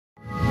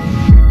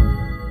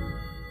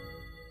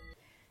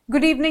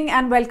Good evening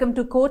and welcome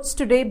to Courts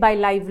Today by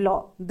Live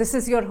Law. This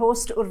is your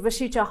host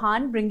Urvashi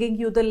Chauhan bringing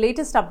you the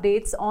latest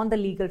updates on the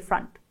legal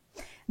front.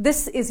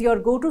 This is your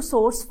go-to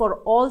source for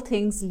all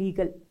things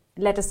legal.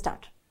 Let us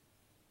start.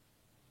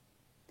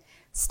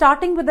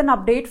 Starting with an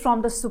update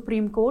from the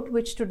Supreme Court,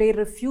 which today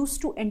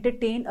refused to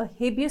entertain a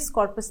habeas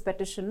corpus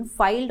petition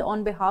filed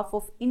on behalf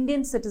of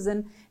Indian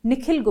citizen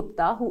Nikhil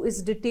Gupta, who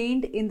is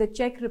detained in the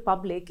Czech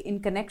Republic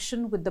in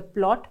connection with the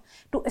plot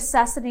to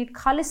assassinate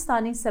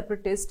Khalistani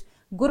separatist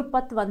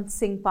Gurpatwant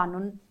Singh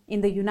Panun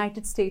in the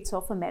United States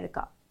of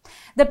America.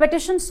 The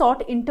petition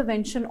sought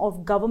intervention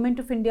of Government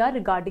of India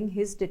regarding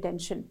his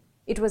detention.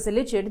 It was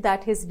alleged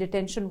that his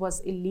detention was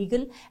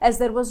illegal as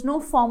there was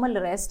no formal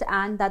arrest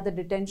and that the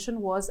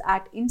detention was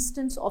at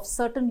instance of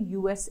certain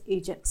US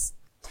agents.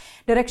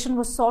 Direction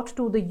was sought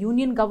to the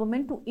Union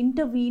government to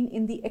intervene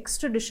in the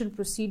extradition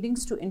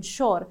proceedings to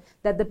ensure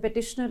that the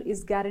petitioner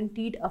is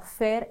guaranteed a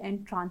fair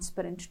and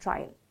transparent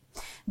trial.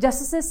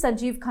 Justices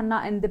Sanjeev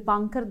Khanna and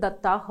Dipankar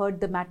Datta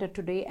heard the matter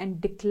today and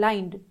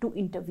declined to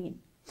intervene.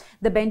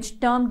 The bench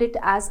termed it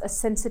as a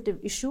sensitive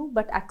issue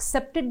but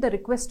accepted the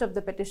request of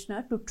the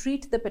petitioner to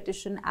treat the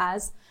petition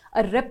as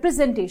a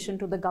representation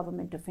to the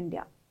Government of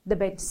India. The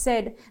bench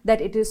said that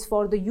it is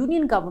for the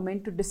Union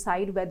government to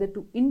decide whether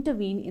to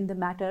intervene in the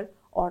matter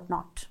or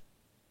not.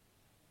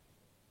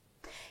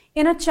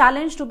 In a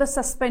challenge to the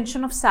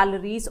suspension of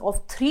salaries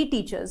of 3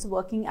 teachers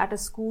working at a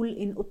school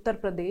in Uttar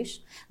Pradesh,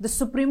 the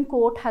Supreme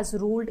Court has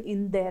ruled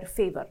in their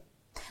favor.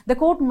 The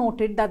court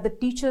noted that the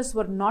teachers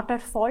were not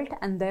at fault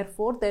and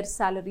therefore their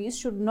salaries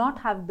should not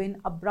have been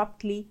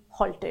abruptly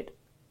halted.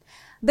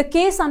 The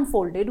case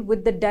unfolded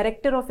with the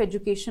Director of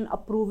Education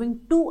approving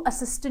 2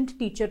 assistant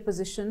teacher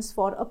positions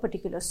for a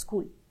particular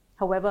school.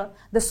 However,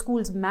 the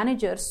school's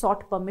manager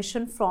sought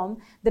permission from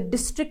the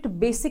District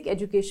Basic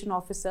Education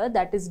Officer,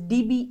 that is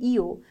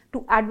DBEO,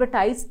 to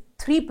advertise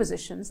 3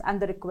 positions and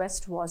the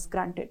request was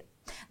granted.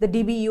 The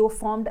DBEO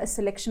formed a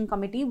selection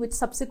committee which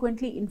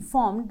subsequently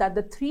informed that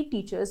the 3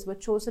 teachers were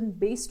chosen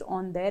based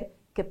on their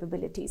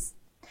capabilities.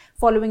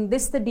 Following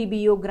this, the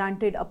DBEO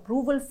granted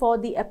approval for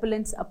the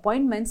appellants'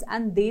 appointments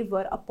and they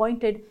were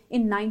appointed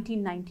in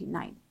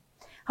 1999.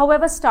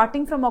 However,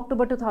 starting from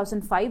October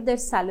 2005, their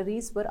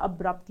salaries were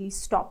abruptly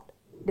stopped.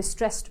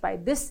 Distressed by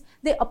this,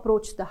 they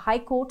approached the High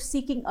Court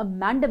seeking a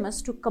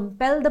mandamus to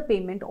compel the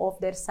payment of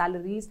their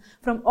salaries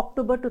from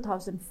October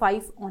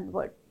 2005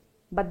 onward.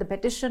 But the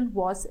petition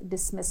was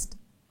dismissed.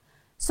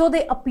 So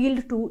they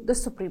appealed to the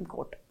Supreme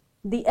Court.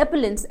 The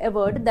appellants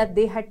averred that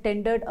they had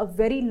tendered a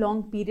very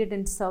long period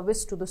in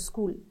service to the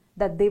school,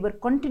 that they were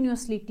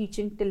continuously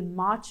teaching till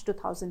March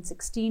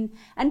 2016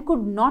 and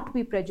could not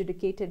be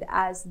prejudiciated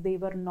as they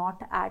were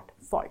not at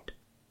fault.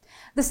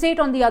 The state,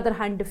 on the other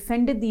hand,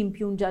 defended the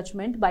impugned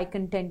judgment by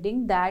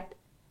contending that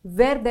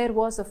where there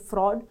was a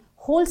fraud,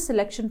 whole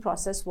selection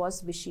process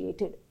was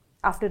vitiated.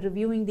 After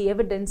reviewing the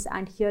evidence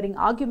and hearing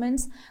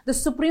arguments, the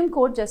Supreme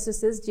Court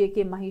Justices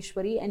J.K.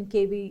 Maheshwari and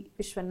K.V.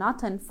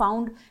 Vishwanathan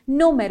found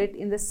no merit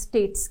in the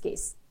state's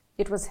case.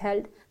 It was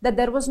held that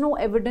there was no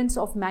evidence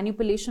of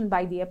manipulation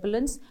by the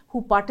appellants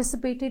who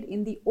participated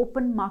in the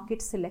open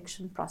market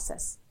selection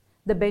process.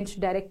 The bench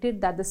directed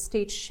that the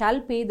state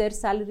shall pay their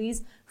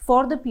salaries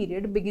for the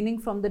period beginning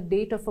from the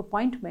date of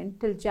appointment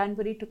till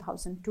January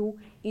 2002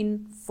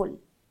 in full.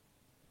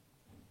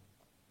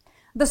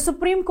 The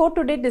Supreme Court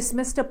today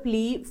dismissed a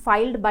plea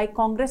filed by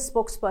Congress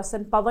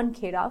spokesperson Pawan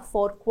Khera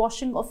for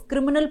quashing of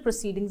criminal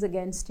proceedings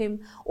against him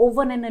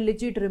over an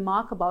alleged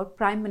remark about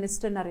Prime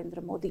Minister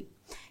Narendra Modi.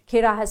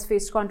 Khera has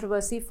faced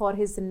controversy for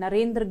his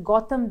Narendra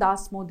Gautam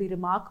Das Modi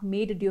remark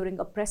made during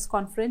a press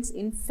conference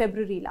in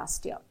February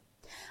last year.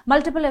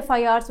 Multiple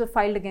FIRs were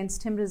filed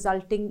against him,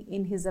 resulting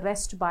in his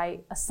arrest by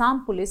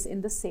Assam police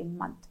in the same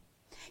month.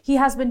 He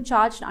has been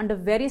charged under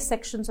various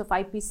sections of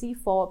IPC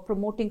for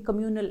promoting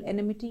communal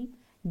enmity,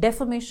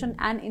 defamation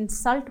and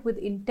insult with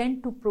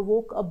intent to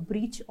provoke a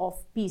breach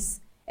of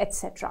peace,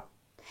 etc.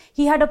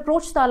 He had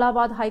approached the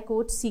Allahabad High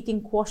Court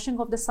seeking quashing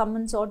of the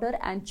summons order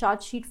and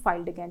charge sheet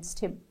filed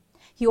against him.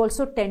 He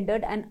also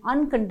tendered an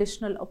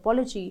unconditional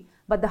apology,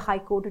 but the High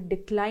Court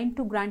declined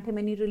to grant him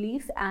any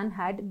relief and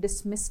had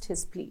dismissed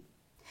his plea.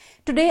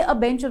 Today, a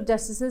bench of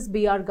Justices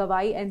B.R.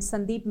 Gawai and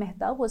Sandeep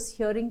Mehta was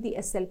hearing the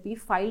SLP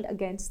filed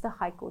against the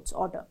High Court's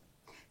order.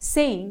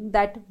 Saying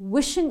that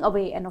wishing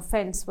away an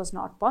offence was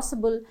not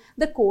possible,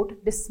 the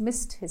court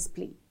dismissed his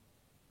plea.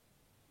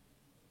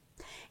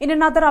 In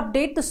another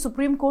update, the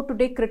Supreme Court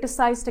today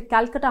criticized a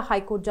Calcutta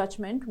High Court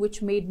judgment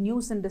which made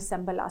news in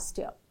December last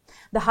year.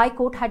 The High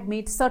Court had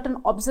made certain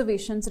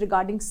observations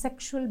regarding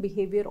sexual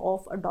behavior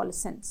of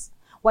adolescents.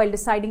 While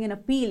deciding an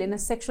appeal in a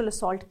sexual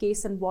assault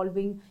case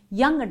involving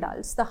young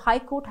adults, the High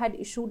Court had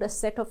issued a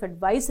set of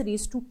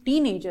advisories to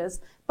teenagers,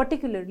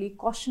 particularly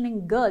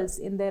cautioning girls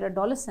in their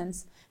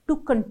adolescence to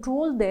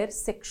control their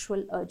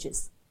sexual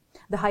urges.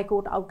 The High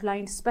Court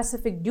outlined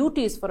specific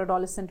duties for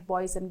adolescent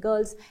boys and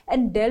girls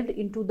and delved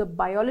into the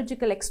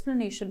biological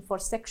explanation for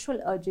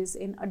sexual urges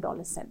in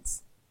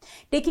adolescents.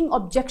 Taking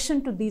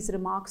objection to these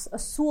remarks, a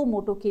suo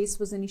motu case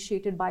was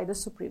initiated by the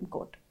Supreme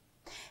Court.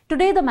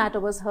 Today, the matter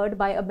was heard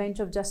by a bench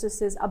of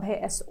Justices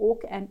Abhay S.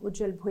 Oak and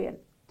Ujjwal Bhuyan.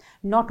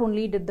 Not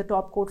only did the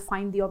top court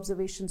find the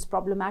observations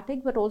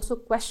problematic, but also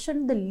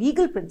questioned the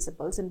legal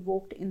principles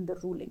invoked in the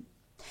ruling.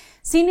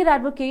 Senior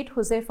advocate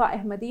Huzaifa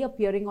Ahmadi,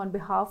 appearing on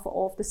behalf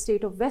of the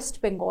state of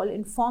West Bengal,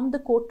 informed the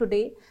court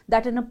today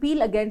that an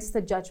appeal against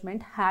the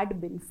judgment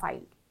had been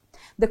filed.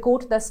 The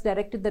court thus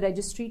directed the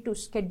registry to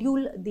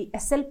schedule the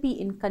SLP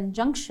in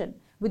conjunction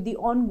with the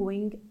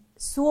ongoing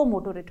suo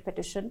motu writ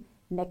petition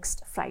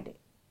next Friday.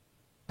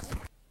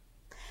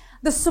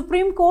 The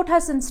Supreme Court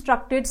has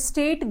instructed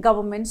state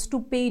governments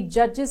to pay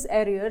judges'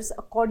 arrears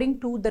according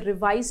to the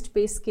revised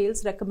pay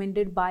scales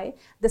recommended by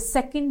the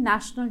Second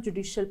National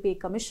Judicial Pay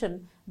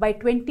Commission by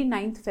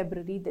 29th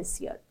February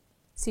this year.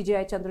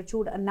 CJI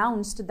Chandrachud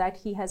announced that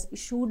he has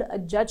issued a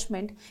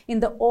judgment in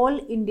the All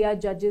India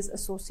Judges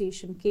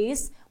Association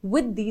case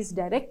with these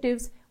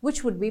directives,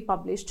 which would be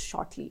published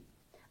shortly.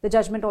 The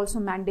judgment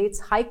also mandates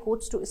high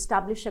courts to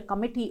establish a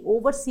committee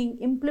overseeing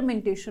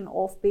implementation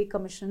of Pay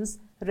Commission's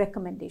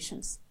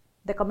recommendations.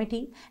 The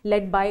committee,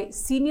 led by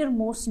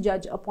senior-most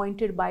judge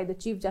appointed by the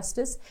Chief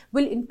Justice,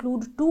 will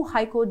include 2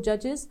 High Court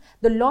judges,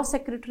 the Law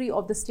Secretary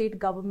of the state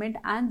government,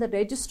 and the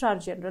Registrar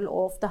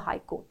General of the High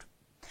Court.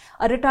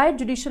 A retired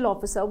judicial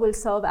officer will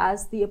serve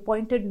as the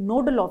appointed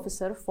nodal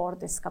officer for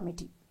this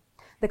committee.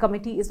 The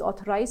committee is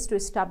authorized to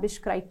establish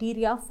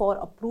criteria for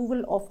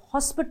approval of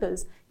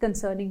hospitals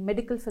concerning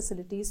medical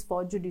facilities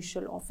for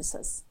judicial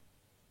officers.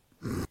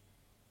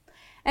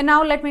 And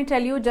now let me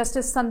tell you,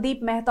 Justice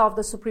Sandeep Mehta of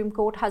the Supreme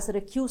Court has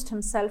recused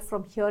himself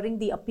from hearing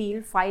the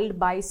appeal filed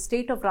by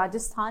State of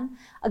Rajasthan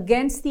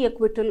against the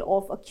acquittal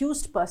of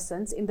accused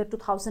persons in the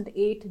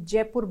 2008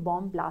 Jaipur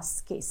bomb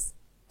blasts case.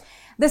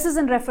 This is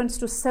in reference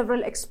to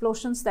several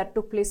explosions that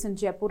took place in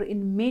Jaipur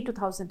in May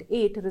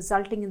 2008,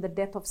 resulting in the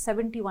death of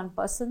 71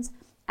 persons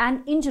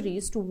and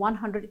injuries to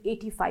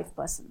 185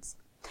 persons.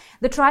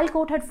 The trial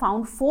court had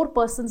found 4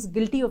 persons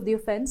guilty of the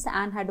offence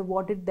and had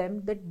awarded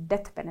them the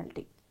death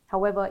penalty.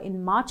 However,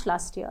 in March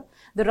last year,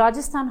 the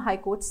Rajasthan High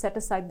Court set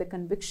aside the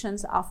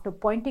convictions after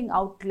pointing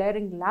out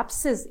glaring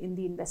lapses in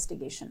the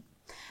investigation.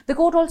 The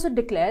court also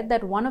declared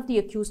that one of the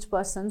accused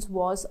persons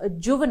was a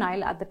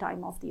juvenile at the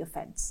time of the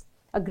offence.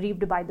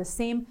 Aggrieved by the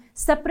same,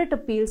 separate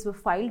appeals were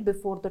filed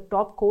before the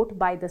top court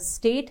by the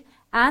state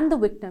and the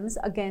victims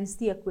against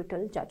the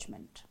acquittal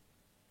judgment.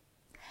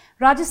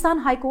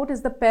 Rajasthan High Court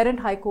is the parent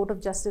High Court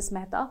of Justice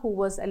Mehta, who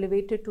was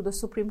elevated to the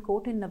Supreme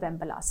Court in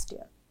November last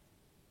year.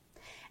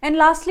 And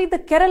lastly, the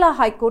Kerala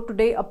High Court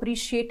today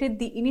appreciated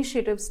the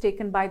initiatives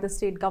taken by the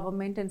state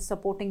government in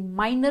supporting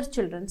minor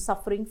children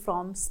suffering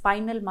from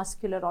spinal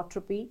muscular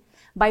atrophy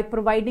by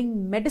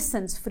providing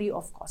medicines free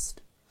of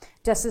cost.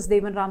 Justice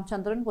Devan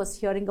Ramchandran was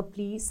hearing a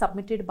plea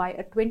submitted by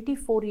a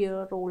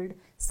 24-year-old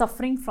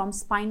suffering from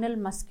spinal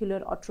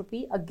muscular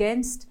atrophy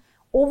against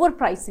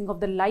overpricing of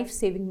the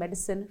life-saving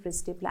medicine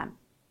Risdiplam.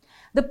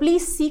 The plea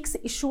seeks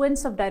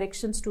issuance of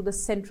directions to the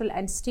central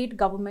and state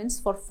governments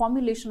for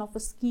formulation of a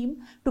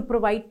scheme to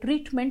provide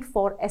treatment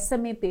for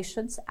SMA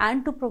patients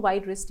and to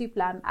provide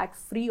Risdiplam at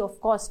free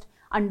of cost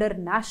under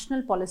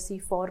National Policy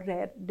for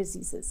Rare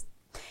Diseases.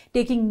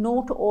 Taking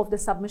note of the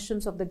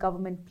submissions of the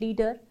government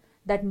pleader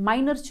that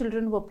minor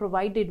children were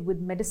provided with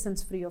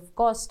medicines free of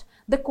cost,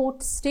 the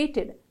court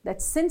stated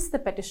that since the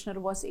petitioner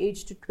was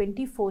aged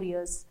 24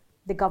 years,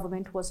 the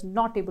government was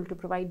not able to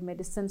provide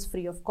medicines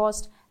free of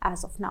cost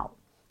as of now.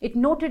 It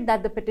noted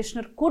that the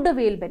petitioner could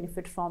avail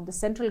benefit from the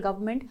central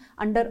government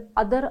under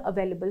other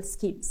available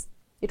schemes.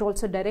 It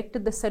also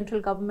directed the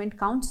Central Government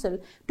Council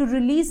to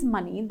release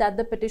money that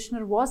the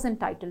petitioner was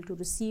entitled to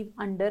receive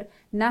under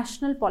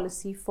National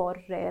Policy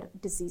for Rare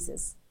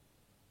Diseases.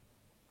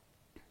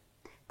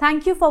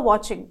 Thank you for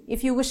watching.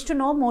 If you wish to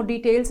know more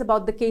details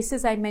about the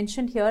cases I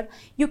mentioned here,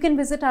 you can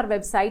visit our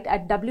website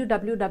at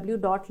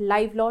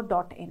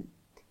www.livelaw.in.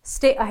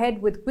 Stay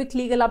ahead with quick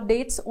legal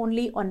updates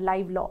only on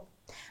Live Law.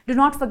 Do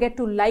not forget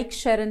to like,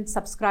 share and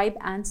subscribe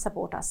and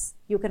support us.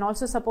 You can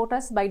also support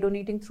us by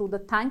donating through the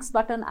thanks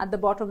button at the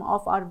bottom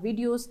of our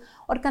videos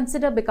or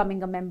consider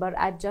becoming a member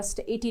at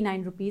just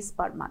 89 rupees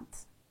per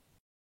month.